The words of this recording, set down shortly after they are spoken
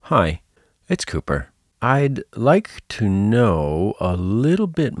Hi, it's Cooper. I'd like to know a little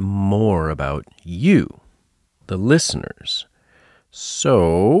bit more about you, the listeners.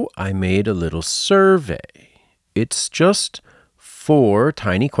 So I made a little survey. It's just 4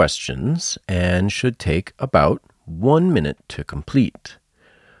 tiny questions and should take about 1 minute to complete.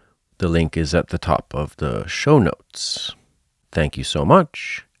 The link is at the top of the show notes. Thank you so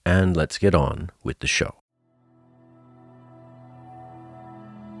much, and let's get on with the show.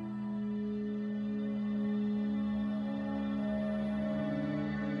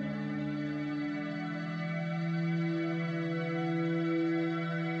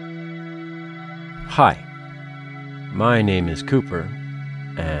 Hi, my name is Cooper,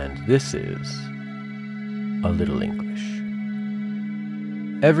 and this is A Little English.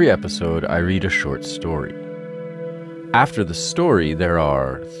 Every episode, I read a short story. After the story, there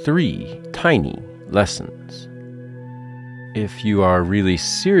are 3 tiny lessons. If you are really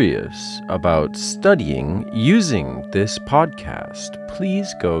serious about studying using this podcast,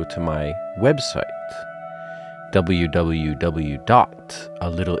 please go to my website,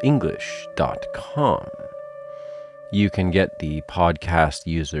 www.alittleenglish.com. You can get the podcast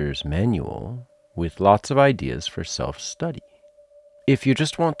user's manual with lots of ideas for self-study. If you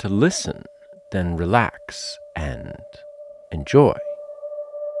just want to listen, then relax and enjoy.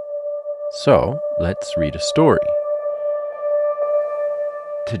 So, let's read a story.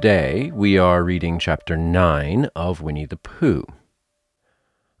 Today, we are reading Chapter 9 of Winnie-the-Pooh.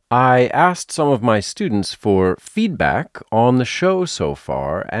 I asked some of my students for feedback on the show so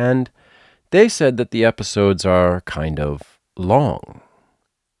far, and they said that the episodes are kind of long.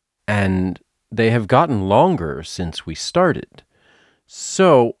 And they have gotten longer since we started.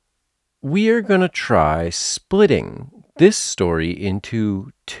 So we are going to try splitting this story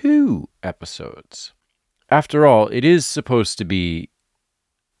into 2 episodes. After all, it is supposed to be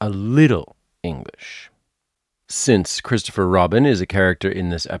a little English. Since Christopher Robin is a character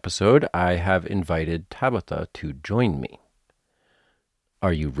in this episode, I have invited Tabitha to join me.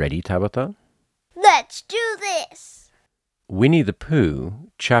 Are you ready, Tabitha? Let's do this! Winnie-the-Pooh,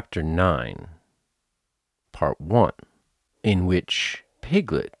 Chapter 9, Part 1, in which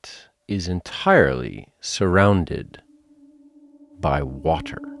Piglet is entirely surrounded by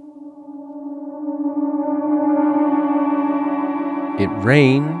water. It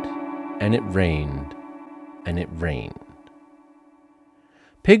rained, and it rained, and it rained.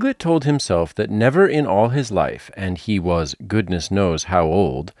 Piglet told himself that never in all his life, and he was goodness knows how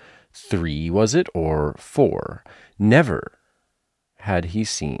old, 3 was it, or 4, never had he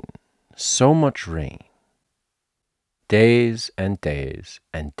seen so much rain. Days and days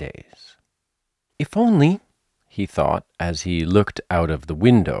and days. If only, he thought as he looked out of the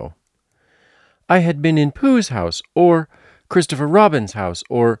window, I had been in Pooh's house, or Christopher Robin's house,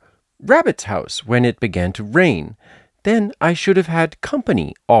 or Rabbit's house when it began to rain. Then I should have had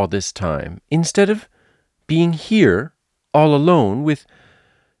company all this time, instead of being here all alone with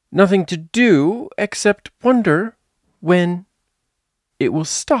nothing to do except wonder when it will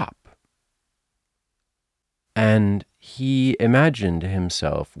stop. And he imagined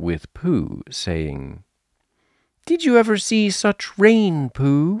himself with Pooh saying, "Did you ever see such rain,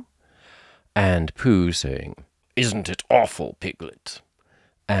 Pooh?" And Pooh saying, "Isn't it awful, Piglet?"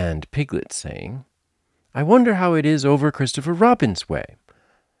 And Piglet saying, "I wonder how it is over Christopher Robin's way."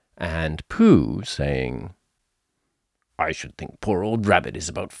 And Pooh saying, "I should think poor old Rabbit is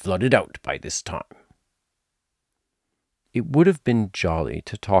about flooded out by this time." It would have been jolly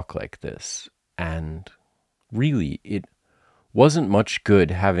to talk like this, and really it wasn't much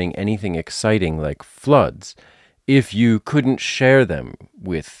good having anything exciting like floods if you couldn't share them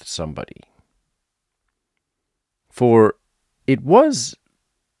with somebody. For it was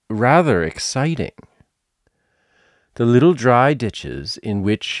rather exciting. The little dry ditches in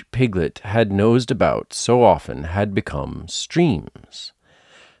which Piglet had nosed about so often had become streams.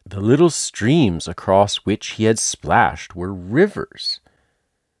 The little streams across which he had splashed were rivers.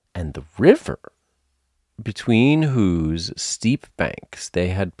 And the river, between whose steep banks they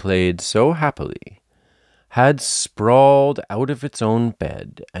had played so happily, had sprawled out of its own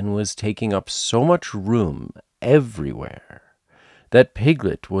bed and was taking up so much room everywhere that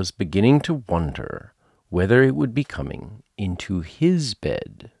Piglet was beginning to wonder whether it would be coming into his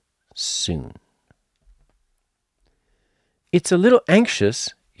bed soon. "It's a little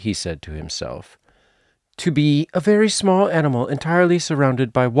anxious," he said to himself, "to be a very small animal entirely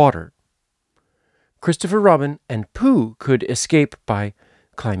surrounded by water. Christopher Robin and Pooh could escape by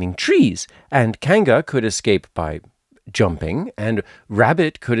climbing trees, and Kanga could escape by jumping, and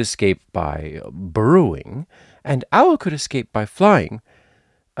Rabbit could escape by burrowing, and Owl could escape by flying.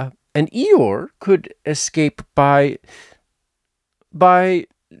 And Eeyore could escape by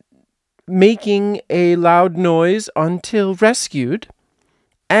making a loud noise until rescued.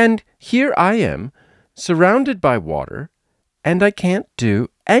 And here I am, surrounded by water, and I can't do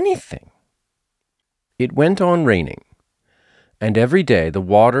anything." It went on raining, and every day the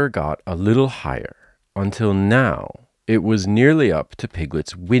water got a little higher, until now it was nearly up to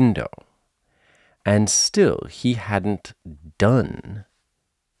Piglet's window. And still he hadn't done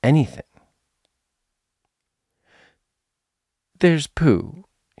anything. "There's Pooh,"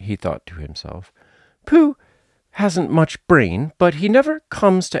 he thought to himself. "Pooh hasn't much brain, but he never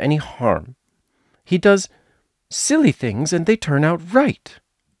comes to any harm. He does silly things and they turn out right.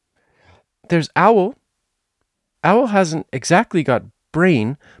 There's Owl. Owl hasn't exactly got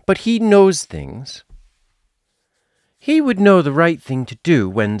brain, but he knows things. He would know the right thing to do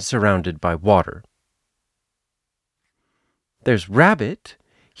when surrounded by water. There's Rabbit.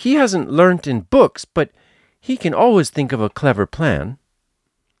 He hasn't learnt in books, but he can always think of a clever plan.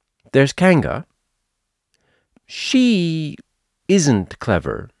 There's Kanga. She isn't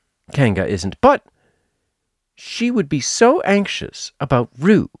clever. Kanga isn't, but she would be so anxious about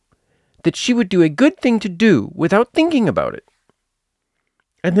Roo that she would do a good thing to do without thinking about it.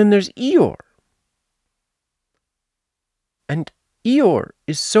 And then there's Eeyore. And Eeyore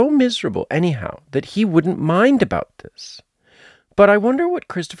is so miserable anyhow that he wouldn't mind about this. But I wonder what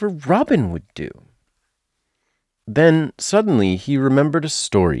Christopher Robin would do." Then suddenly he remembered a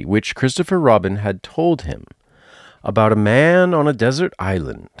story which Christopher Robin had told him about a man on a desert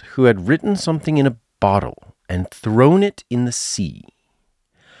island who had written something in a bottle and thrown it in the sea.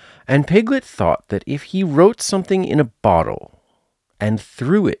 And Piglet thought that if he wrote something in a bottle and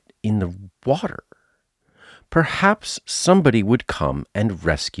threw it in the water, perhaps somebody would come and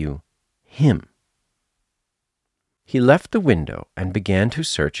rescue him. He left the window and began to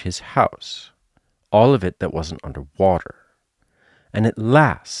search his house, all of it that wasn't under water. And at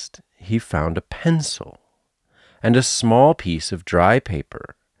last he found a pencil and a small piece of dry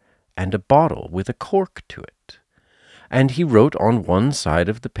paper and a bottle with a cork to it. And he wrote on one side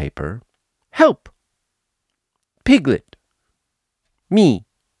of the paper, "Help! Piglet! Me!"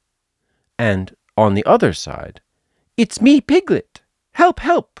 And on the other side, "It's me, Piglet! Help,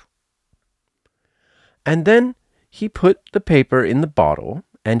 help!" And then he put the paper in the bottle,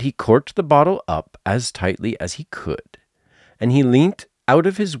 and he corked the bottle up as tightly as he could, and he leant out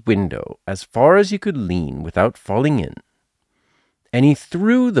of his window as far as he could lean without falling in, and he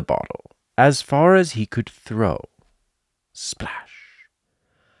threw the bottle as far as he could throw. Splash!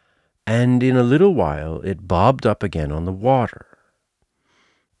 And in a little while it bobbed up again on the water,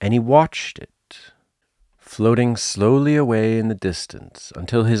 and he watched it, floating slowly away in the distance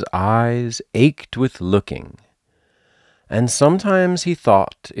until his eyes ached with looking. And sometimes he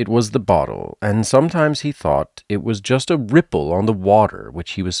thought it was the bottle, and sometimes he thought it was just a ripple on the water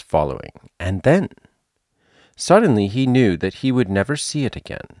which he was following. And then, suddenly he knew that he would never see it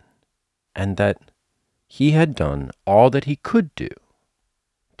again, and that he had done all that he could do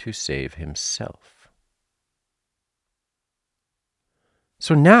to save himself.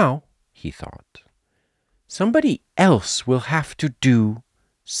 So now, he thought, somebody else will have to do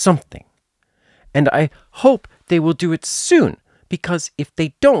something. And I hope they will do it soon, because if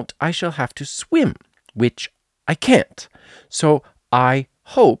they don't, I shall have to swim, which I can't. So I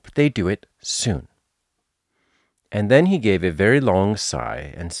hope they do it soon. And then he gave a very long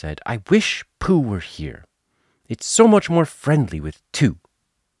sigh and said, "I wish Pooh were here. It's so much more friendly with two."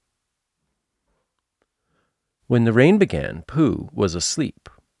 When the rain began, Pooh was asleep.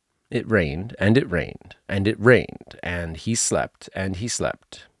 It rained, and it rained, and it rained, and he slept, and he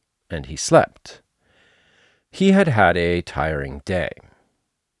slept, and he slept. He had had a tiring day.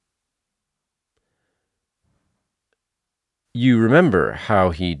 You remember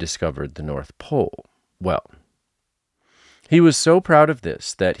how he discovered the North Pole. Well, he was so proud of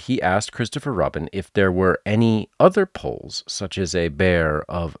this that he asked Christopher Robin if there were any other poles such as a bear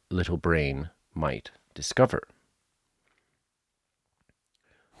of little brain might discover.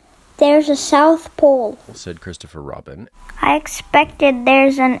 "There's a South Pole," said Christopher Robin. "I expected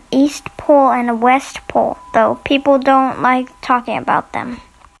there's an East Pole and a West Pole, though people don't like talking about them."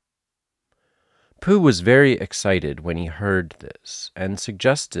 Pooh was very excited when he heard this, and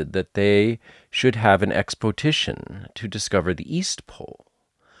suggested that they should have an expedition to discover the East Pole.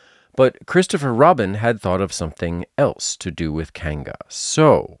 But Christopher Robin had thought of something else to do with Kanga,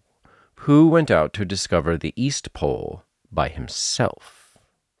 so Pooh went out to discover the East Pole by himself.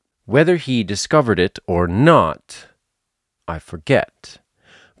 Whether he discovered it or not, I forget,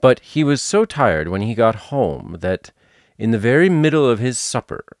 but he was so tired when he got home that in the very middle of his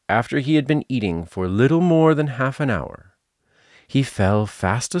supper, after he had been eating for little more than half an hour, he fell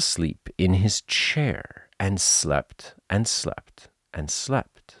fast asleep in his chair and slept and slept and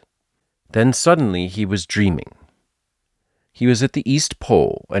slept. Then suddenly he was dreaming. He was at the East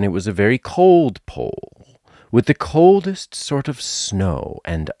Pole, and it was a very cold pole, with the coldest sort of snow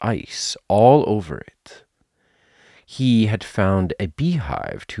and ice all over it. He had found a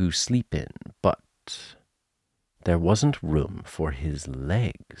beehive to sleep in, but there wasn't room for his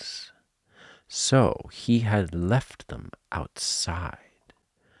legs. So he had left them outside.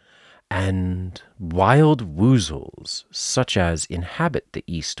 And wild woozles, such as inhabit the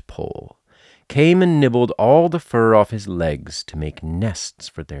East Pole, came and nibbled all the fur off his legs to make nests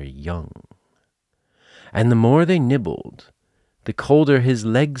for their young. And the more they nibbled, the colder his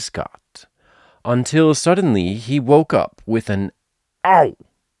legs got, until suddenly he woke up with an "Ow!"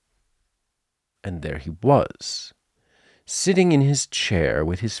 And there he was, sitting in his chair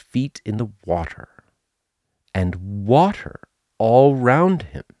with his feet in the water, and water all round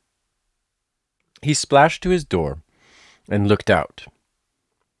him. He splashed to his door and looked out.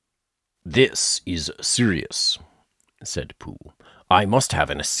 "This is serious," said Pooh. "I must have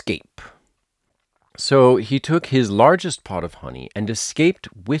an escape." So he took his largest pot of honey and escaped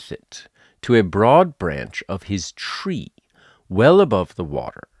with it to a broad branch of his tree, well above the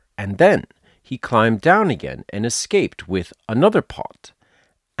water, and then he climbed down again and escaped with another pot.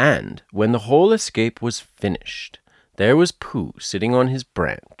 And when the whole escape was finished, there was Pooh sitting on his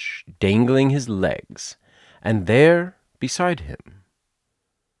branch, dangling his legs, and there, beside him,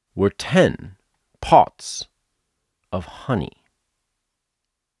 were 10 pots of honey.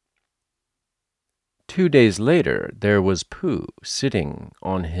 2 days later, there was Pooh sitting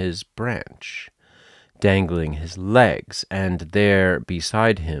on his branch, dangling his legs, and there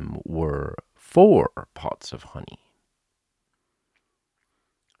beside him were 4 pots of honey.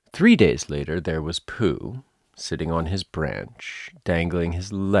 3 days later, there was Pooh, sitting on his branch, dangling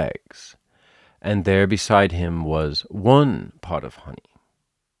his legs, and there beside him was 1 pot of honey.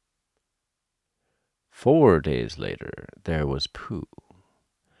 4 days later, there was Pooh,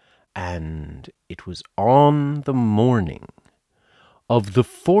 and it was on the morning of the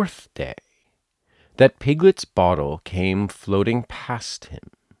 4th day that Piglet's bottle came floating past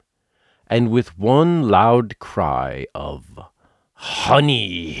him, and with one loud cry of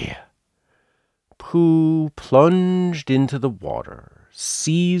 "Honey!" Pooh plunged into the water,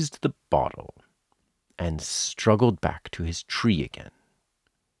 seized the bottle, and struggled back to his tree again.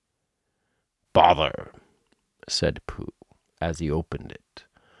 "Bother," said Pooh, as he opened it.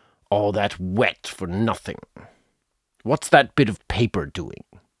 "All that wet for nothing. What's that bit of paper doing?"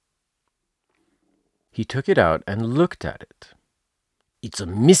 He took it out and looked at it. "It's a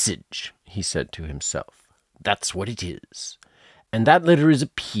message," he said to himself. "That's what it is. And that letter is a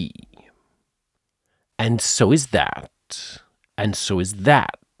P. And so is that. And so is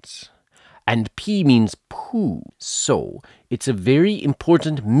that. And P means Pooh. So it's a very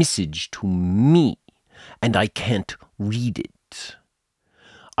important message to me, and I can't read it.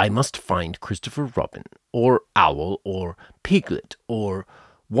 I must find Christopher Robin, or Owl, or Piglet, or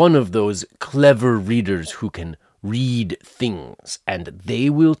one of those clever readers who can read things, and they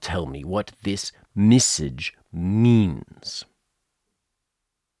will tell me what this message means.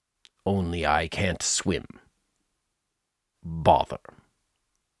 Only I can't swim. Bother."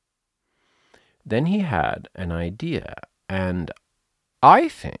 Then he had an idea, and I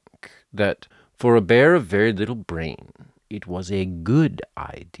think that for a bear of very little brain, it was a good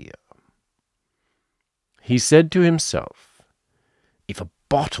idea. He said to himself, "If a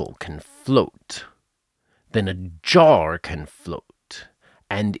bottle can float, then a jar can float,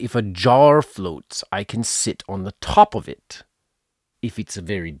 and if a jar floats, I can sit on the top of it, if it's a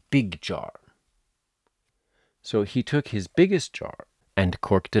very big jar." So he took his biggest jar and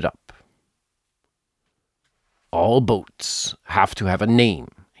corked it up. "All boats have to have a name,"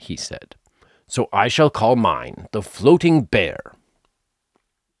 he said, "so I shall call mine the Floating Bear."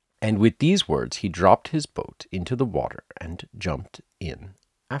 And with these words he dropped his boat into the water and jumped in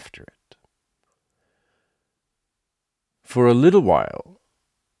after it. For a little while,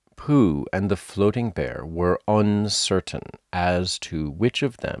 Pooh and the Floating Bear were uncertain as to which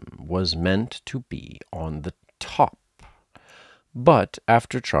of them was meant to be on the top. But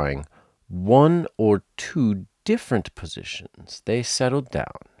after trying 1 or 2 different positions, they settled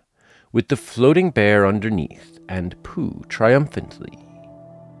down, with the Floating Bear underneath and Pooh triumphantly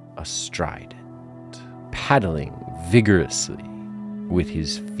astride it, paddling vigorously with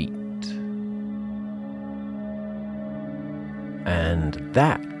his feet. And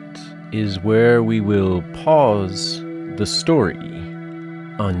that is where we will pause the story.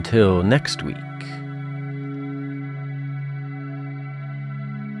 Until next week.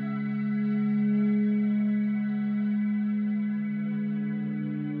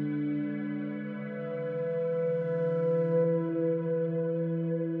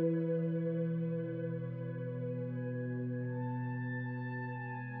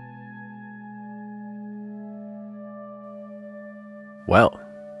 Well,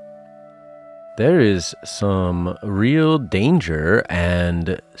 there is some real danger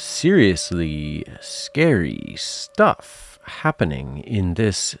and seriously scary stuff happening in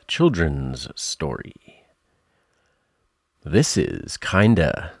this children's story. This is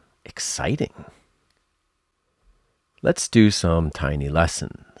kinda exciting. Let's do some tiny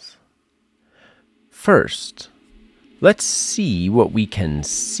lessons. First, let's see what we can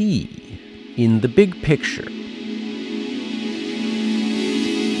see in the big picture.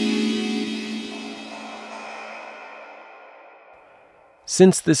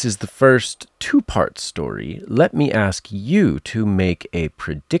 Since this is the first two-part story, let me ask you to make a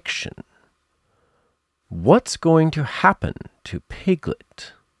prediction. What's going to happen to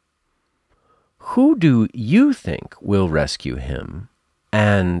Piglet? Who do you think will rescue him,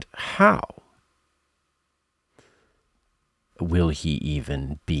 and how? Will he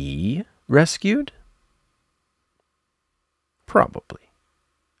even be rescued? Probably.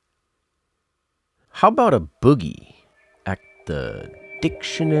 How about a boogie at the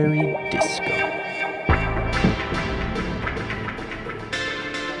dictionary disco?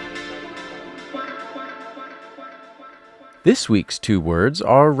 This week's two words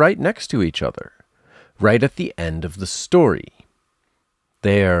are right next to each other, right at the end of the story.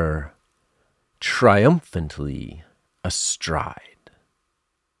 They're triumphantly astride.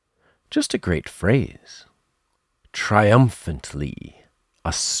 Just a great phrase. Triumphantly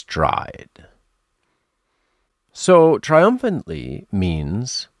astride. So, triumphantly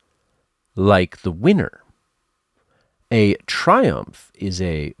means like the winner. A triumph is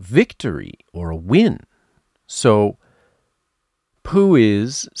a victory or a win. So, Pooh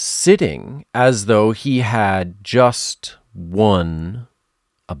is sitting as though he had just won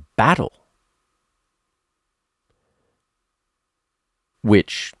a battle,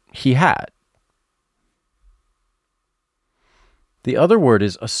 which he had. The other word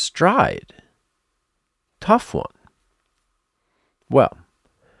is astride. Tough one. Well,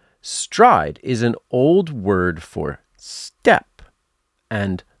 stride is an old word for step,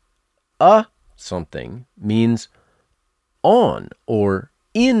 and something means on or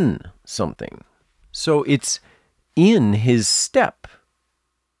in something. So it's in his step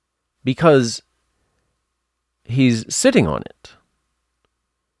because he's sitting on it.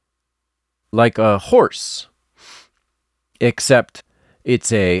 Like a horse, except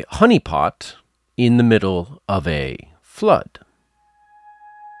it's a honeypot in the middle of a flood.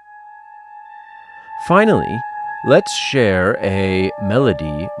 Finally, let's share a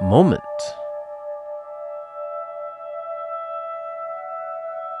melody moment.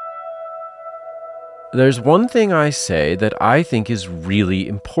 There's one thing I say that I think is really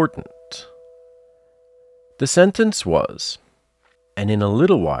important. The sentence was, and in a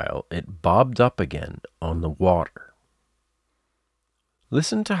little while it bobbed up again on the water.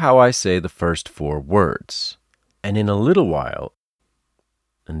 Listen to how I say the first four words. And in a little while,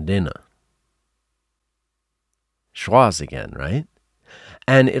 and dinner. Schwas again, right?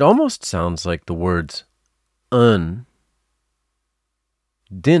 And it almost sounds like the words dinner.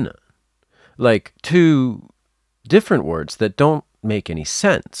 Like two different words that don't make any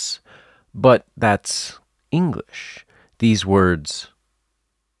sense. But that's English. These words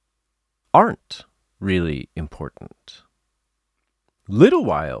aren't really important. Little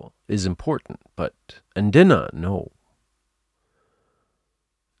while is important, but andina, no.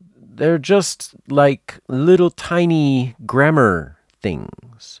 They're just like little tiny grammar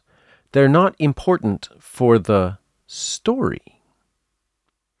things. They're not important for the story.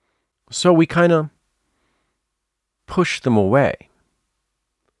 So we kind of push them away.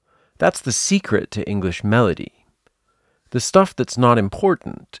 That's the secret to English melody. The stuff that's not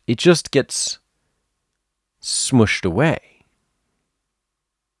important, it just gets smushed away.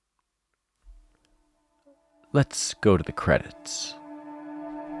 Let's go to the credits.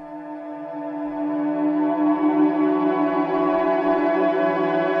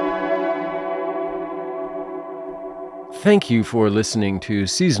 Thank you for listening to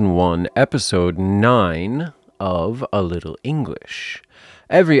Season 1, Episode 9 of A Little English.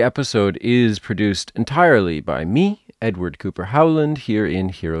 Every episode is produced entirely by me, Edward Cooper Howland, here in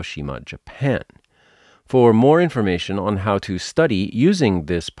Hiroshima, Japan. For more information on how to study using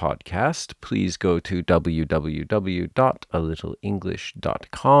this podcast, please go to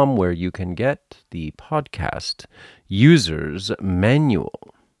www.alittleenglish.com, where you can get the podcast user's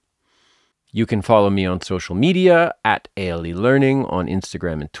manual. You can follow me on social media at ALE Learning on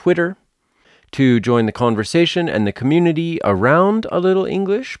Instagram and Twitter. To join the conversation and the community around A Little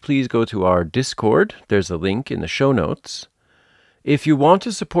English, please go to our Discord. There's a link in the show notes. If you want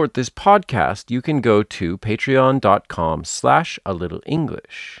to support this podcast, you can go to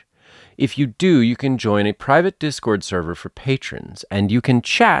patreon.com/alittleenglish. If you do, you can join a private Discord server for patrons, and you can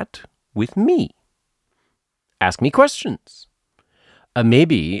chat with me. Ask me questions.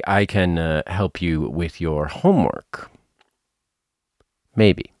 Maybe I can help you with your homework.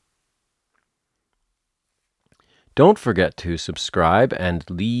 Maybe. Don't forget to subscribe and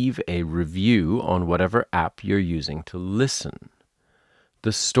leave a review on whatever app you're using to listen.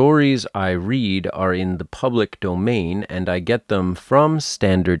 The stories I read are in the public domain, and I get them from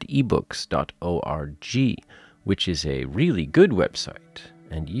standardebooks.org, which is a really good website,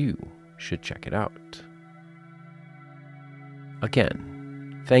 and you should check it out.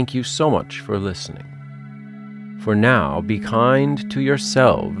 Again, thank you so much for listening. For now, be kind to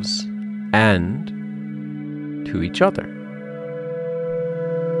yourselves and to each other.